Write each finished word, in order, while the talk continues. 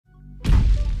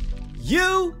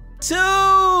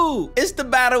YouTube! It's the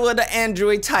battle of the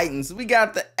Android Titans. We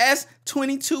got the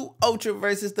S22 Ultra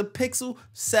versus the Pixel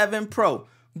 7 Pro.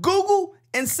 Google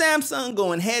and Samsung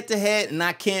going head to head, and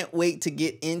I can't wait to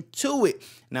get into it.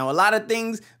 Now, a lot of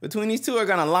things between these two are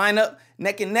gonna line up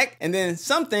neck and neck, and then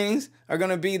some things are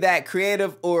gonna be that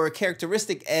creative or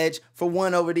characteristic edge for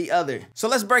one over the other. So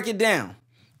let's break it down.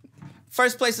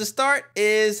 First place to start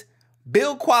is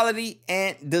build quality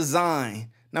and design.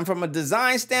 Now, from a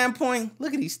design standpoint,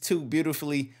 look at these two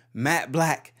beautifully matte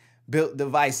black built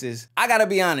devices. I gotta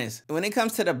be honest, when it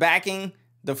comes to the backing,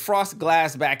 the frost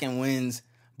glass backing wins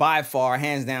by far,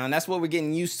 hands down. That's what we're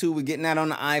getting used to. We're getting that on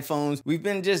the iPhones. We've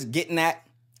been just getting that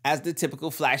as the typical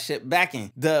flagship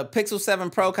backing. The Pixel 7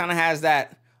 Pro kind of has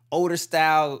that older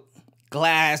style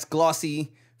glass,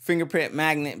 glossy fingerprint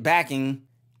magnet backing.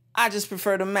 I just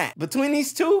prefer the matte. Between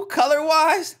these two,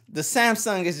 color-wise, the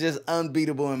Samsung is just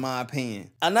unbeatable in my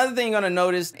opinion. Another thing you're gonna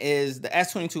notice is the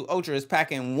S22 Ultra is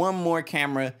packing one more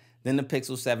camera than the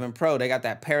Pixel 7 Pro. They got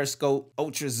that periscope,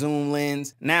 ultra zoom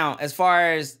lens. Now, as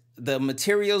far as the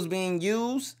materials being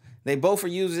used, they both are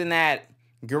using that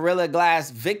Gorilla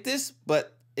Glass Victus,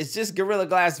 but it's just Gorilla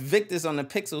Glass Victus on the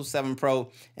Pixel 7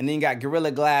 Pro, and then you got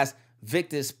Gorilla Glass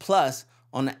Victus Plus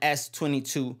on the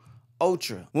S22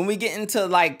 Ultra. When we get into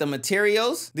like the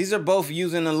materials, these are both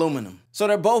using aluminum. So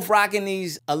they're both rocking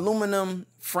these aluminum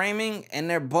framing, and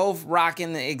they're both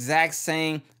rocking the exact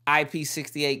same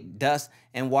IP68 dust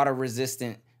and water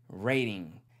resistant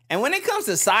rating. And when it comes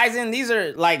to sizing, these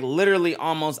are like literally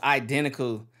almost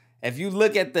identical. If you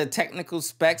look at the technical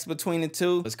specs between the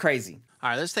two, it's crazy. All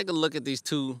right, let's take a look at these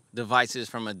two devices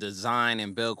from a design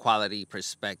and build quality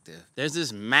perspective. There's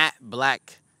this matte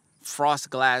black frost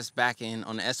glass backing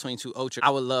on the S22 Ultra. I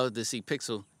would love to see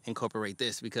Pixel incorporate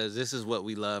this, because this is what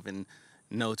we love and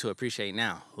know to appreciate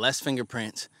now. Less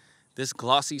fingerprints. This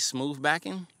glossy smooth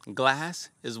backing glass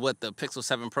is what the Pixel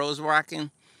 7 Pro is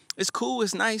rocking. It's cool,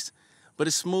 it's nice, but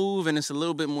it's smooth and it's a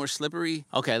little bit more slippery.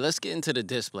 Okay, let's get into the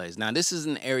displays. Now, this is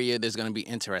an area that's gonna be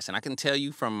interesting. I can tell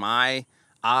you from my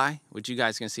eye, which you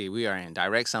guys can see, we are in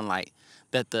direct sunlight,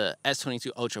 that the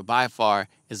S22 Ultra by far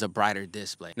is a brighter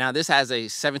display. Now, this has a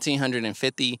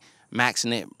 1750 max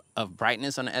nit of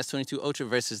brightness on the S22 Ultra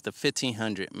versus the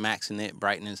 1500 max nit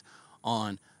brightness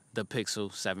on the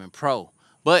Pixel 7 Pro.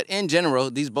 But in general,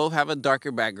 these both have a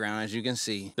darker background, as you can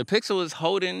see. The Pixel is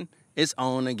holding its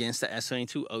own against the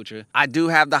S22 Ultra. I do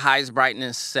have the highest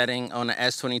brightness setting on the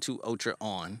S22 Ultra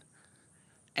on,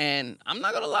 and I'm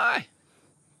not gonna lie,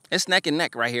 it's neck and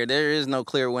neck right here. There is no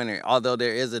clear winner, although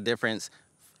there is a difference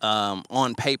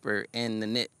on paper in the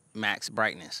nit max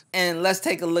brightness. And let's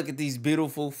take a look at these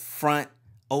beautiful front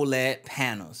OLED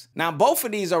panels. Now, both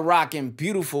of these are rocking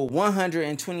beautiful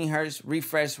 120 hertz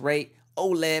refresh rate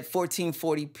OLED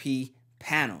 1440p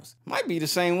panels. Might be the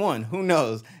same one, who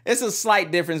knows? It's a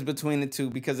slight difference between the two,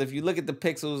 because if you look at the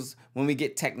pixels, when we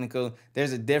get technical,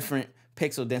 there's a different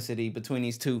pixel density between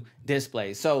these two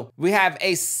displays. So we have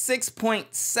a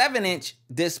 6.7-inch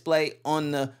display on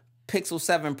the Pixel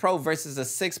 7 Pro versus a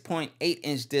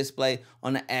 6.8-inch display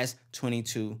on the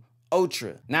S22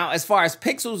 Ultra. Now, as far as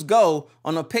pixels go,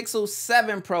 on the Pixel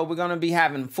 7 Pro, we're gonna be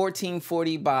having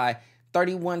 1440 by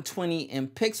 3120 in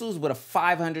pixels with a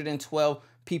 512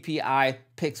 ppi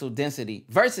pixel density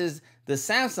versus the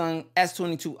Samsung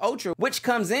S22 Ultra, which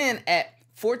comes in at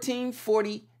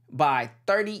 1440 by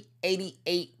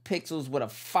 3088 pixels with a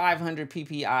 500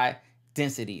 ppi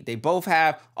density. They both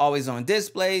have always on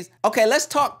displays. Okay, let's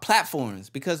talk platforms,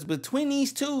 because between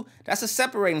these two, that's a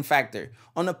separating factor.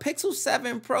 On the Pixel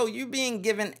 7 Pro, you're being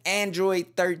given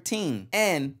Android 13.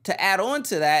 And to add on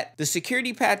to that, the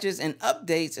security patches and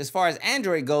updates as far as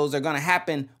Android goes are gonna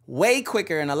happen way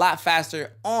quicker and a lot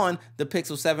faster on the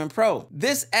Pixel 7 Pro.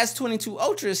 This S22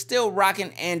 Ultra is still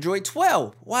rocking Android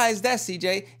 12. Why is that,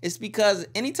 CJ? It's because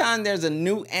anytime there's a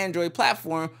new Android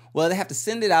platform, well, they have to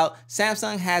send it out.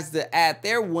 Samsung has to add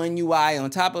their One UI on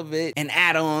top of it and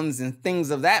add-ons and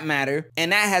things of that matter.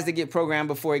 And that has to get programmed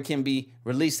before it can be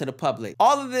released to the public.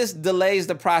 All of this delays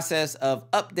the process of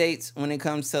updates when it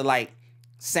comes to like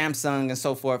Samsung and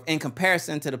so forth in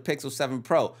comparison to the Pixel 7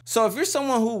 Pro. So if you're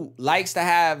someone who likes to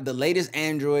have the latest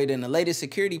Android and the latest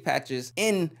security patches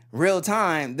in real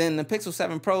time, then the Pixel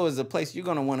 7 Pro is a place you're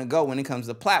gonna wanna go when it comes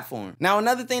to platform. Now,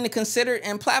 another thing to consider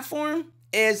in platform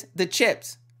is the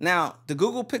chips. Now, the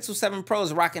Google Pixel 7 Pro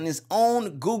is rocking its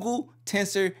own Google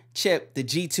Tensor chip, the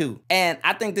G2. And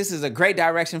I think this is a great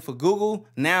direction for Google,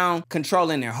 now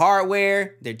controlling their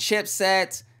hardware, their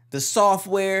chipsets, the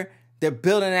software. They're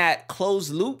building that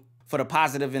closed loop for the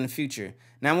positive in the future.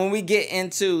 Now, when we get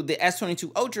into the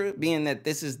S22 Ultra, being that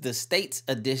this is the States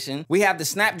edition, we have the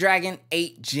Snapdragon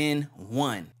 8 Gen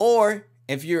 1. Or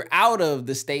if you're out of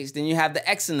the States, then you have the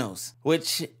Exynos,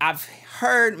 which I've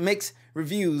heard mixed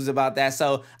reviews about that.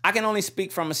 So I can only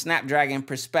speak from a Snapdragon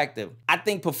perspective. I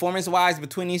think performance-wise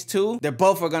between these two, they're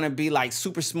both are gonna be like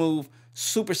super smooth,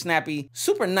 super snappy,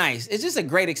 super nice. It's just a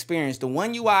great experience. The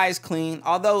One UI is clean,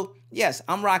 although yes,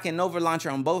 I'm rocking Nova Launcher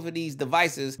on both of these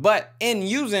devices, but in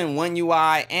using One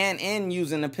UI and in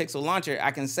using the Pixel Launcher,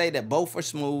 I can say that both are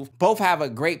smooth, both have a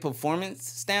great performance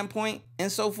standpoint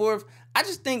and so forth. I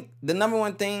just think the number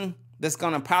one thing that's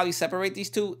gonna probably separate these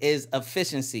two is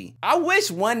efficiency. I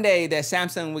wish one day that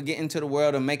Samsung would get into the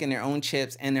world of making their own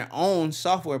chips and their own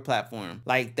software platform,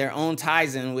 like their own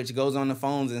Tizen, which goes on the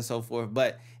phones and so forth.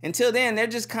 But until then, they're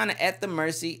just kind of at the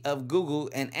mercy of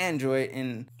Google and Android,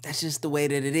 and that's just the way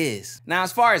that it is. Now,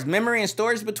 as far as memory and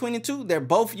storage between the two, they're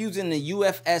both using the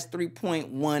UFS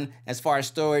 3.1 as far as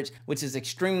storage, which is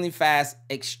extremely fast,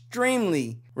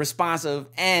 extremely responsive,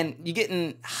 and you're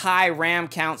getting high RAM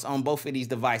counts on both of these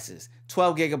devices,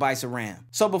 12 gigabytes of RAM.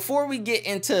 So before we get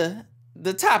into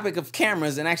the topic of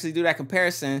cameras and actually do that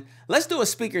comparison, let's do a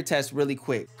speaker test really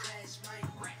quick.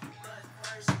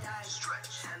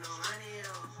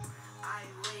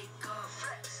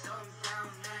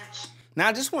 Now,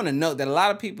 I just want to note that a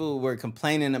lot of people were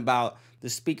complaining about the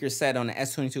speaker set on the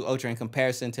S22 Ultra in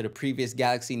comparison to the previous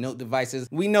Galaxy Note devices.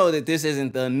 We know that this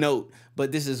isn't the Note,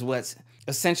 but this is what's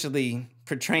essentially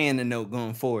portraying the Note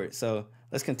going forward. So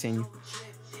let's continue.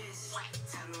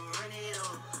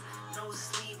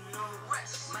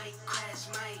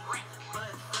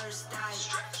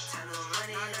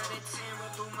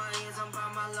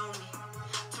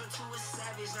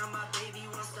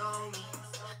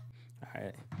 All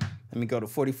right. Let me go to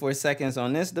 44 seconds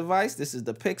on this device. This is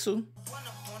the Pixel.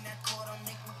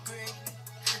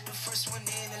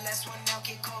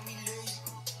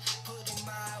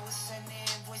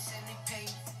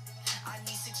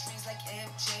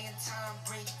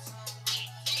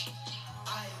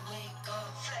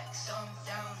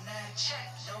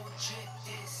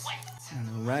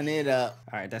 Run it up.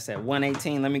 All right, that's at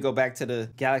 118. Let me go back to the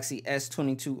Galaxy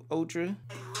S22 Ultra.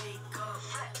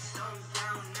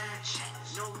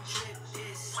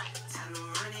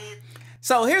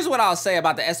 So here's what I'll say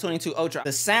about the S22 Ultra.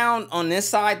 The sound on this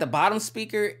side, the bottom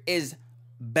speaker, is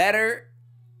better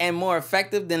and more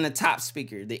effective than the top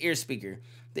speaker, the ear speaker.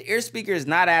 The ear speaker is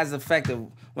not as effective.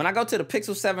 When I go to the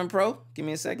Pixel 7 Pro, give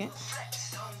me a second.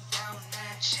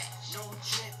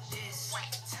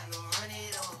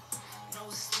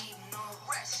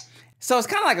 So it's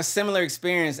kind of like a similar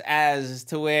experience as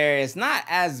to where it's not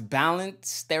as balanced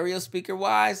stereo speaker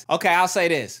wise. Okay, I'll say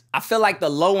this. I feel like the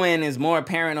low end is more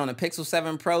apparent on the Pixel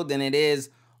 7 Pro than it is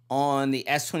on the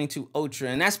S22 Ultra.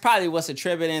 And that's probably what's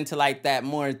attributing to like that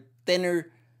more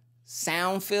thinner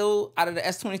sound feel out of the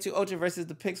S22 Ultra versus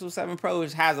the Pixel 7 Pro,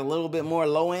 which has a little bit more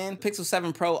low end. Pixel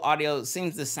 7 Pro audio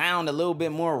seems to sound a little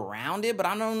bit more rounded, but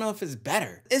I don't know if it's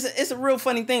better. It's a real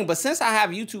funny thing, but since I have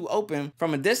YouTube open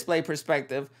from a display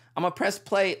perspective, I'm gonna press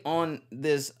play on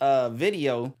this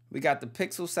video. We got the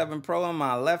Pixel 7 Pro in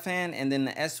my left hand and then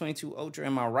the S22 Ultra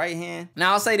in my right hand.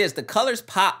 Now I'll say this, the colors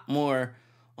pop more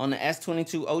on the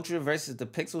S22 Ultra versus the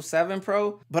Pixel 7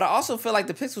 Pro, but I also feel like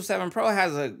the Pixel 7 Pro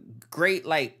has a great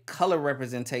like color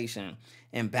representation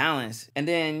and balance. And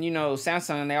then, you know,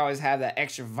 Samsung, they always have that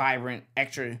extra vibrant,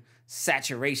 extra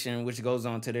saturation, which goes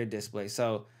on to their display.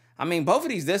 So, I mean, both of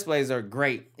these displays are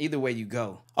great either way you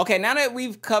go. Okay, now that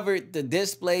we've covered the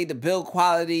display, the build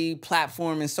quality,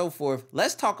 platform, and so forth,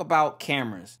 let's talk about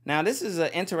cameras. Now, this is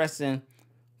an interesting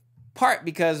part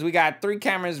because we got 3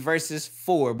 cameras versus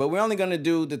 4, but we're only gonna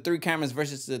do the 3 cameras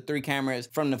versus the 3 cameras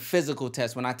from the physical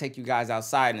test when I take you guys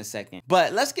outside in a second.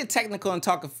 But let's get technical and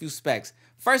talk a few specs.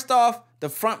 First off, the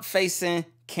front-facing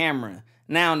camera.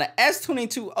 Now, the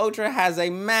S22 Ultra has a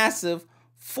massive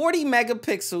 40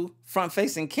 megapixel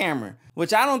front-facing camera,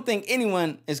 which I don't think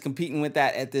anyone is competing with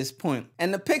that at this point.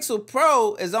 And the Pixel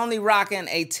Pro is only rocking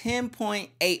a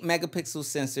 10.8 megapixel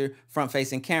sensor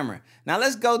front-facing camera. Now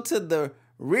let's go to the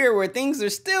rear where things are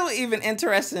still even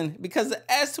interesting because the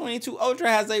S22 Ultra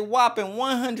has a whopping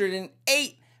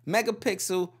 108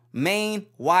 megapixel main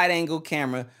wide-angle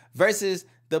camera versus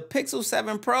the Pixel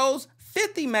 7 Pro's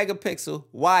 50 megapixel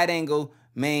wide-angle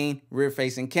main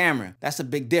rear-facing camera. That's a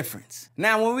big difference.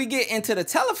 Now, when we get into the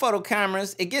telephoto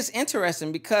cameras, it gets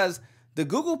interesting because the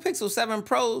Google Pixel 7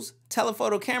 Pro's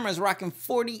telephoto camera is rocking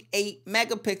 48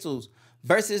 megapixels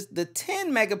versus the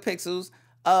 10 megapixels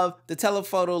of the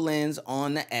telephoto lens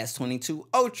on the S22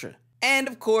 Ultra. And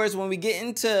of course, when we get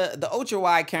into the ultra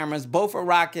wide cameras, both are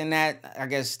rocking that, I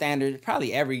guess, standard.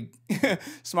 Probably every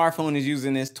smartphone is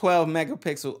using this 12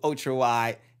 megapixel ultra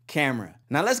wide camera.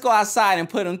 Now let's go outside and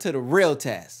put them to the real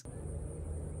test.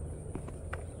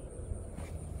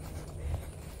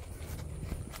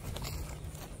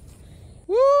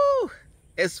 Woo!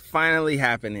 It's finally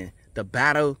happening. The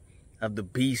battle of the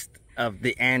beast of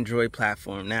the Android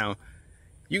platform. Now,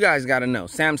 you guys gotta know,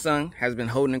 Samsung has been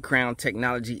holding the crown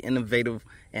technology, innovative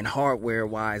and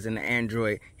hardware-wise in the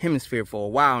Android hemisphere for a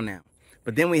while now.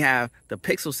 But then we have the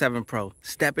Pixel 7 Pro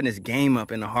stepping its game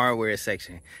up in the hardware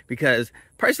section. Because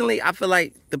personally, I feel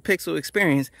like the Pixel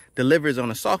experience delivers on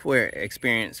the software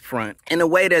experience front in a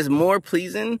way that's more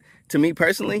pleasing to me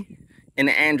personally in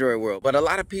the Android world. But a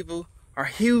lot of people are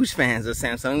huge fans of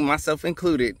Samsung, myself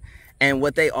included, and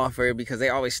what they offer, because they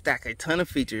always stack a ton of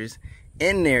features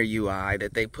in their UI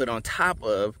that they put on top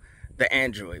of the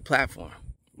Android platform.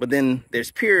 But then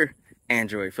there's pure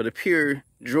Android for the pure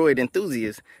Droid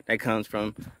enthusiast that comes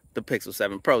from the Pixel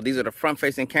 7 Pro. These are the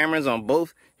front-facing cameras on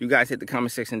both. You guys hit the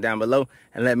comment section down below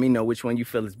and let me know which one you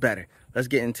feel is better. Let's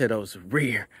get into those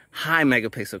rear high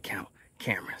megapixel count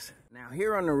cameras. Now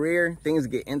here on the rear, things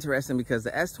get interesting because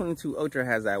the S22 Ultra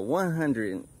has that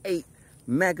 108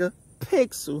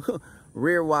 megapixel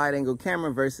rear wide angle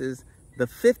camera versus the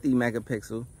 50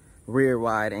 megapixel rear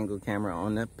wide angle camera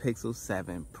on the Pixel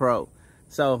 7 Pro.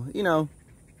 So, you know,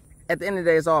 at the end of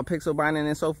the day, it's all pixel binding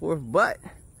and so forth, but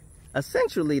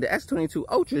essentially the S22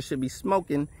 Ultra should be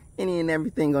smoking any and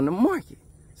everything on the market.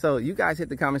 So you guys hit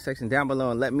the comment section down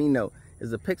below and let me know,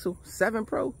 is the Pixel 7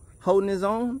 Pro holding its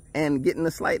own and getting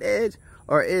a slight edge,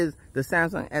 or is the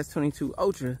Samsung S22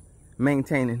 Ultra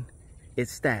maintaining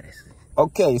its status?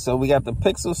 Okay, so we got the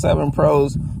Pixel 7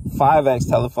 Pro's 5x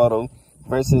telephoto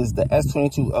versus the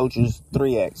S22 Ultra's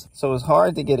 3x. So it's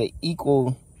hard to get an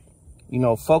equal, you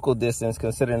know, focal distance,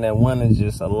 considering that one is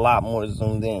just a lot more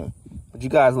zoomed in. But you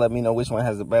guys let me know which one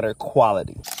has a better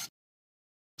quality.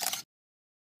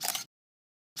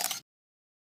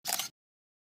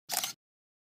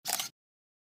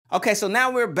 Okay, so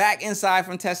now we're back inside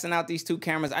from testing out these two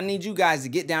cameras. I need you guys to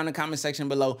get down in the comment section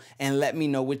below and let me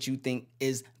know what you think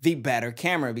is the better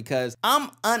camera, because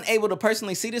I'm unable to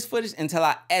personally see this footage until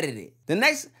I edit it. The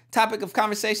next topic of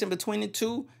conversation between the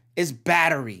two is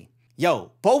battery.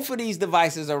 Yo, both of these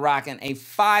devices are rocking a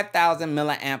 5,000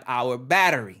 milliamp hour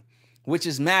battery, which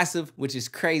is massive, which is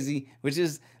crazy, which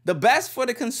is the best for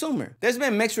the consumer. There's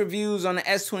been mixed reviews on the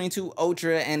S22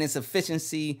 Ultra and its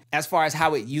efficiency as far as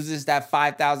how it uses that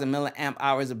 5,000 milliamp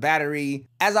hours of battery.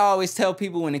 As I always tell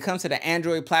people, when it comes to the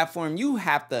Android platform, you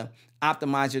have to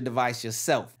optimize your device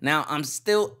yourself. Now, I'm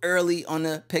still early on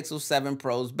the Pixel 7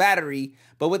 Pro's battery,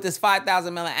 but with this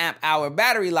 5,000 milliamp hour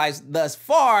battery life thus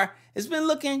far, it's been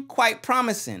looking quite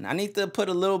promising. I need to put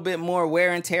a little bit more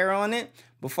wear and tear on it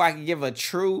before I can give a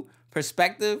true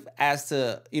perspective as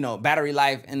to, you know, battery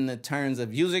life in the terms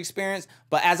of user experience.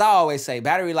 But as I always say,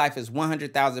 battery life is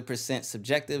 100,000%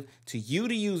 subjective to you,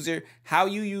 the user, how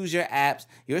you use your apps,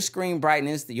 your screen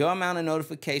brightness, your amount of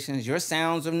notifications, your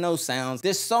sounds or no sounds.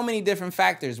 There's so many different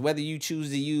factors, whether you choose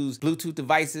to use Bluetooth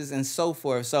devices and so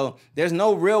forth. So there's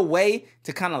no real way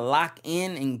to kind of lock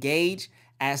in and gauge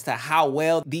as to how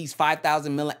well these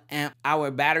 5,000 milliamp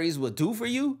hour batteries will do for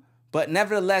you. But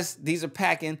nevertheless, these are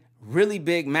packing really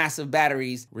big, massive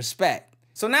batteries, respect.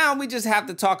 So now we just have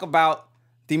to talk about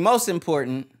the most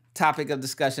important topic of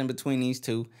discussion between these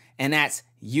two, and that's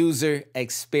user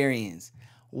experience.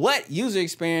 What user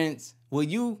experience will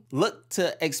you look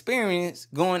to experience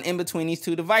going in between these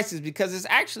two devices? Because it's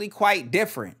actually quite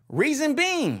different. Reason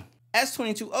being,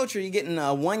 S22 Ultra, you're getting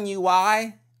a One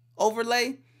UI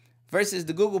overlay versus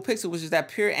the Google Pixel, which is that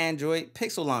pure Android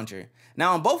Pixel launcher.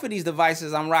 Now on both of these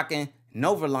devices, I'm rocking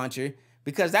Nova launcher,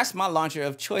 because that's my launcher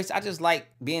of choice. I just like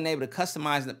being able to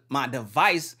customize my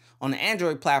device on the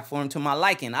Android platform to my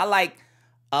liking. I like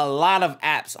a lot of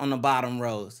apps on the bottom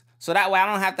rows, so that way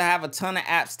I don't have to have a ton of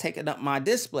apps taking up my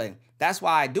display. That's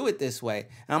why I do it this way.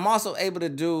 And I'm also able to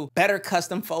do better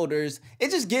custom folders.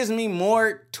 It just gives me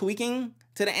more tweaking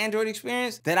to the Android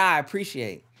experience that I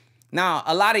appreciate. Now,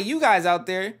 a lot of you guys out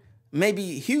there may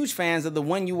be huge fans of the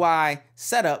One UI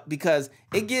setup because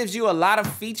it gives you a lot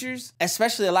of features,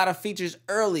 especially a lot of features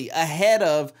early ahead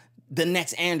of the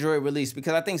next Android release.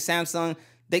 Because I think Samsung,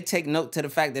 they take note to the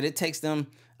fact that it takes them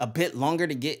a bit longer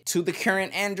to get to the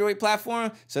current Android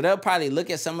platform. So they'll probably look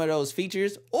at some of those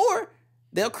features, or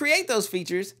they'll create those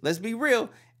features, let's be real,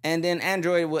 and then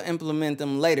Android will implement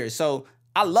them later. So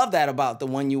I love that about the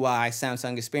One UI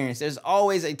Samsung experience. There's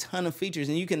always a ton of features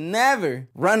and you can never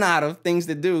run out of things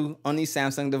to do on these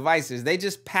Samsung devices. They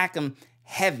just pack them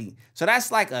heavy. So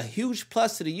that's like a huge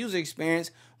plus to the user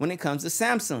experience when it comes to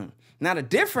Samsung. Now the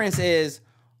difference is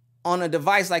on a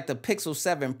device like the Pixel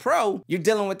 7 Pro, you're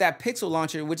dealing with that Pixel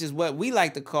launcher, which is what we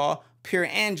like to call pure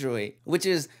Android, which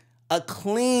is a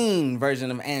clean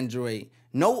version of Android.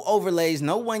 No overlays,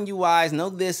 no One UIs, no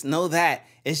this, no that.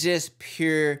 It's just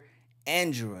pure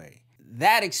Android.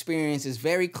 That experience is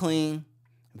very clean,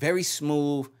 very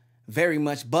smooth, very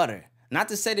much butter. Not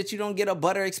to say that you don't get a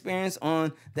butter experience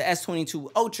on the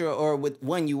S22 Ultra or with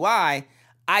One UI.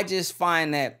 I just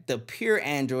find that the pure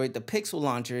Android, the Pixel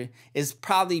launcher, is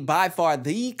probably by far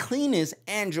the cleanest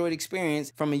Android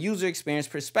experience from a user experience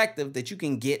perspective that you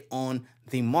can get on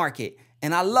the market.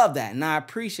 And I love that, and I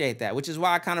appreciate that, which is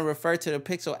why I kind of refer to the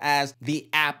Pixel as the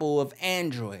Apple of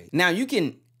Android. Now, you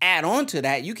can add on to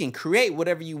that. You can create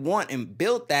whatever you want and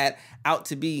build that out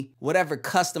to be whatever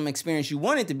custom experience you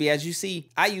want it to be. As you see,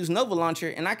 I use Nova Launcher,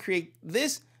 and I create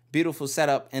this beautiful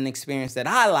setup and experience that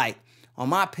I like on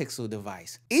my Pixel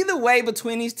device. Either way,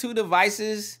 between these two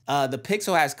devices, the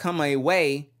Pixel has come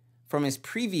away from its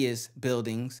previous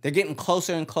buildings. They're getting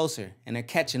closer and closer, and they're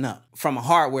catching up from a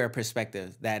hardware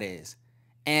perspective, that is.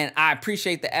 And I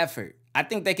appreciate the effort. I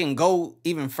think they can go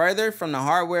even further from the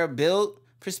hardware build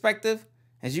perspective.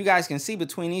 As you guys can see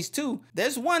between these two,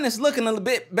 there's one that's looking a little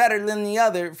bit better than the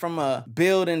other from a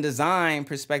build and design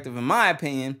perspective, in my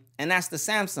opinion, and that's the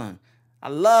Samsung. I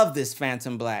love this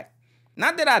Phantom Black.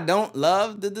 Not that I don't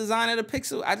love the design of the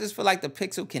Pixel, I just feel like the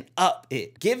Pixel can up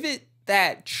it. Give it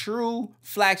that true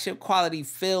flagship quality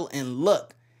feel and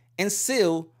look, and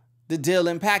seal the deal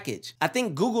and package. I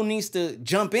think Google needs to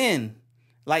jump in,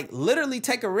 like literally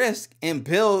take a risk and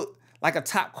build like a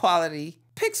top quality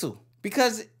Pixel,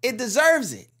 because it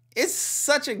deserves it. It's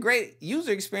such a great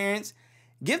user experience.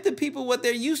 Give the people what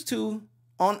they're used to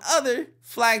on other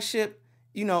flagship,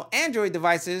 Android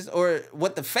devices, or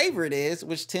what the favorite is,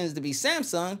 which tends to be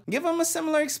Samsung. Give them a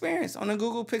similar experience on the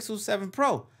Google Pixel 7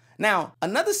 Pro. Now,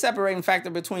 another separating factor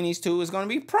between these two is going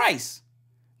to be price.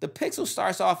 The Pixel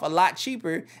starts off a lot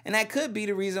cheaper, and that could be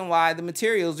the reason why the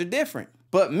materials are different.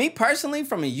 But me personally,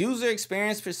 from a user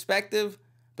experience perspective,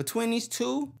 between these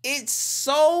two, it's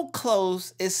so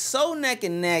close, it's so neck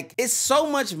and neck, it's so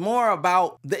much more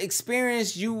about the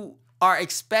experience you are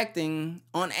expecting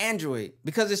on Android,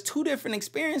 because it's two different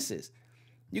experiences.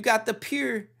 You got the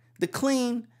pure, the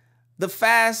clean, the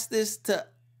fastest to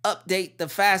update, the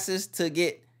fastest to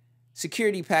get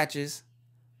security patches,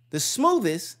 the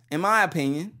smoothest, in my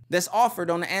opinion, that's offered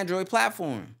on the Android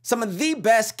platform. Some of the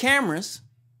best cameras.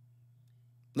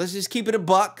 Let's just keep it a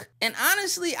buck. And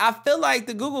honestly, I feel like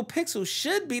the Google Pixel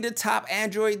should be the top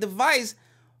Android device,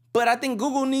 but I think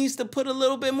Google needs to put a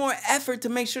little bit more effort to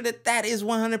make sure that that is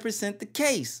 100% the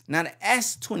case. Now, the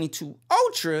S22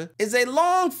 Ultra is a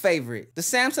long favorite. The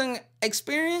Samsung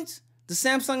experience, the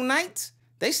Samsung Knights,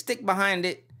 they stick behind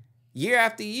it year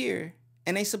after year,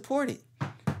 and they support it.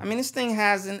 I mean, this thing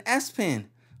has an S Pen,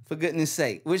 for goodness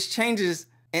sake, which changes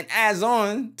and adds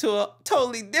on to a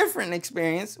totally different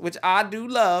experience, which I do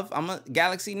love. I'm a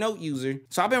Galaxy Note user,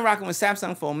 so I've been rocking with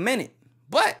Samsung for a minute.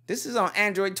 But this is on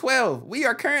Android 12. We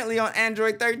are currently on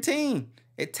Android 13.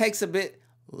 It takes a bit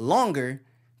longer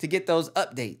to get those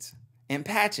updates and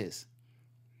patches,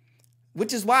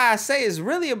 which is why I say it's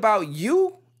really about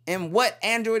you and what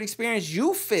Android experience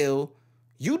you feel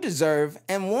you deserve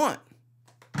and want.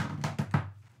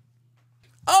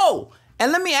 Oh,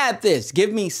 and let me add this.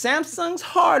 Give me Samsung's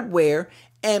hardware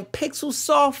and Pixel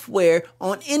software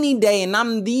on any day, and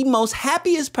I'm the most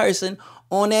happiest person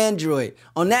on Android.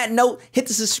 On that note, hit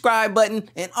the subscribe button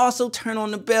and also turn on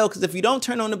the bell, because if you don't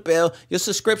turn on the bell, your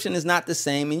subscription is not the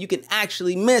same and you can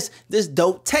actually miss this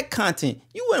dope tech content.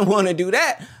 You wouldn't want to do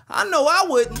that. I know I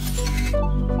wouldn't.